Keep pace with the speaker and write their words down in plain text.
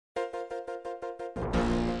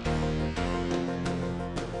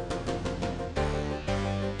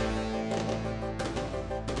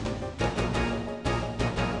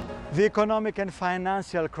The economic and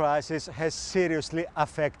financial crisis has seriously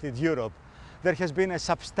affected Europe. There has been a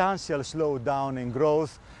substantial slowdown in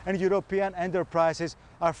growth, and European enterprises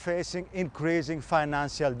are facing increasing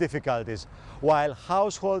financial difficulties, while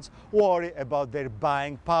households worry about their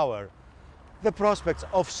buying power. The prospects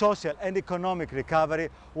of social and economic recovery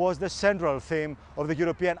was the central theme of the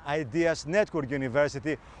European Ideas Network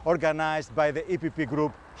University, organized by the EPP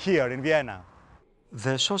Group here in Vienna.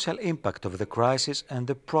 The social impact of the crisis and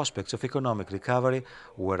the prospects of economic recovery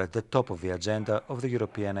were at the top of the agenda of the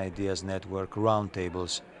European Ideas Network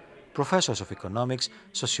Roundtables. Professors of economics,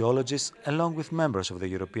 sociologists, along with members of the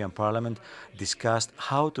European Parliament, discussed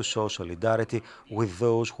how to show solidarity with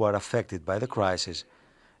those who are affected by the crisis.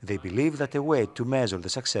 They believe that a way to measure the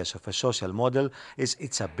success of a social model is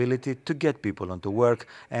its ability to get people onto work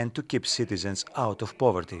and to keep citizens out of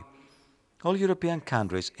poverty. All European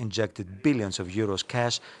countries injected billions of euros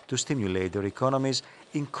cash to stimulate their economies,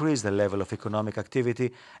 increase the level of economic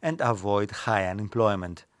activity, and avoid high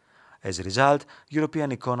unemployment. As a result,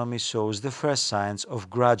 European economy shows the first signs of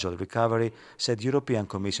gradual recovery, said European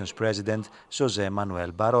Commission's President José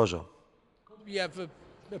Manuel Barroso. We have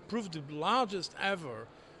approved the largest ever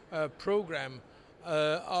program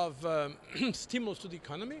of stimulus to the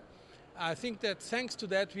economy. I think that thanks to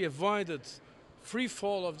that we avoided free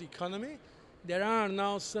fall of the economy. There are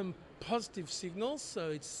now some positive signals,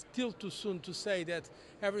 so it's still too soon to say that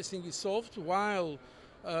everything is solved. While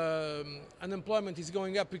unemployment is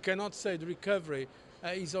going up, we cannot say the recovery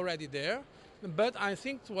is already there. But I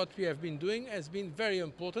think what we have been doing has been very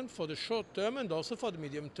important for the short term and also for the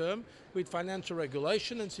medium term, with financial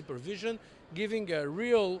regulation and supervision, giving a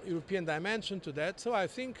real European dimension to that. So I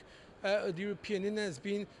think the European Union has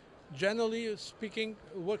been, generally speaking,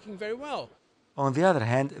 working very well. On the other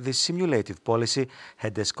hand, this simulative policy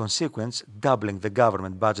had as consequence doubling the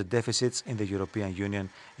government budget deficits in the European Union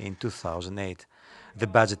in 2008. The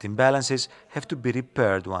budget imbalances have to be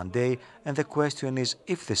repaired one day, and the question is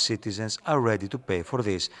if the citizens are ready to pay for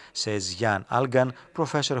this, says Jan Algan,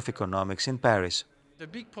 professor of economics in Paris. The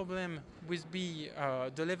big problem will be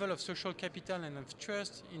the level of social capital and of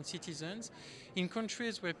trust in citizens in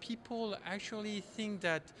countries where people actually think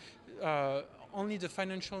that only the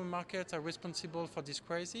financial markets are responsible for this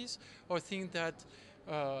crisis, or think that,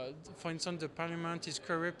 for instance, the parliament is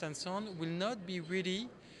corrupt and so on, will not be ready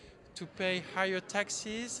to pay higher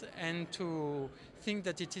taxes and to think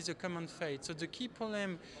that it is a common fate. So the key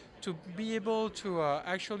problem to be able to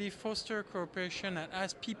actually foster cooperation and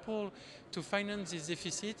ask people to finance this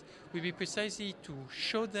deficit will be precisely to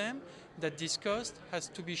show them that this cost has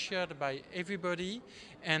to be shared by everybody,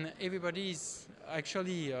 and everybody is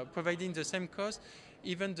actually providing the same cost,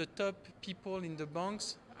 even the top people in the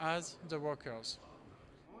banks as the workers.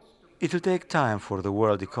 It will take time for the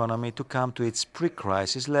world economy to come to its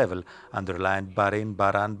pre-crisis level, underlined Barin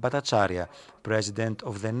Baran Bhattacharya, president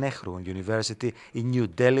of the Nehru University in New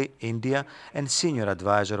Delhi, India, and senior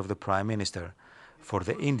advisor of the Prime Minister. For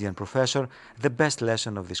the Indian professor, the best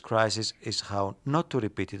lesson of this crisis is how not to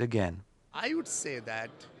repeat it again. I would say that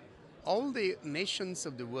all the nations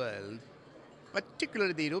of the world,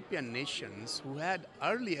 particularly the European nations, who had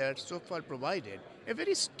earlier so far provided a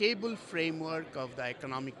very stable framework of the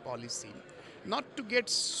economic policy, not to get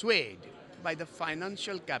swayed by the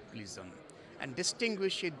financial capitalism and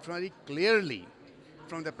distinguish it very clearly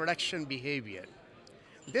from the production behavior.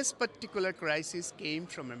 This particular crisis came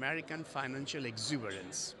from American financial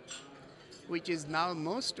exuberance, which is now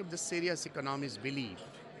most of the serious economists believe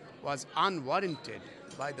was unwarranted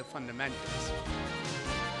by the fundamentals.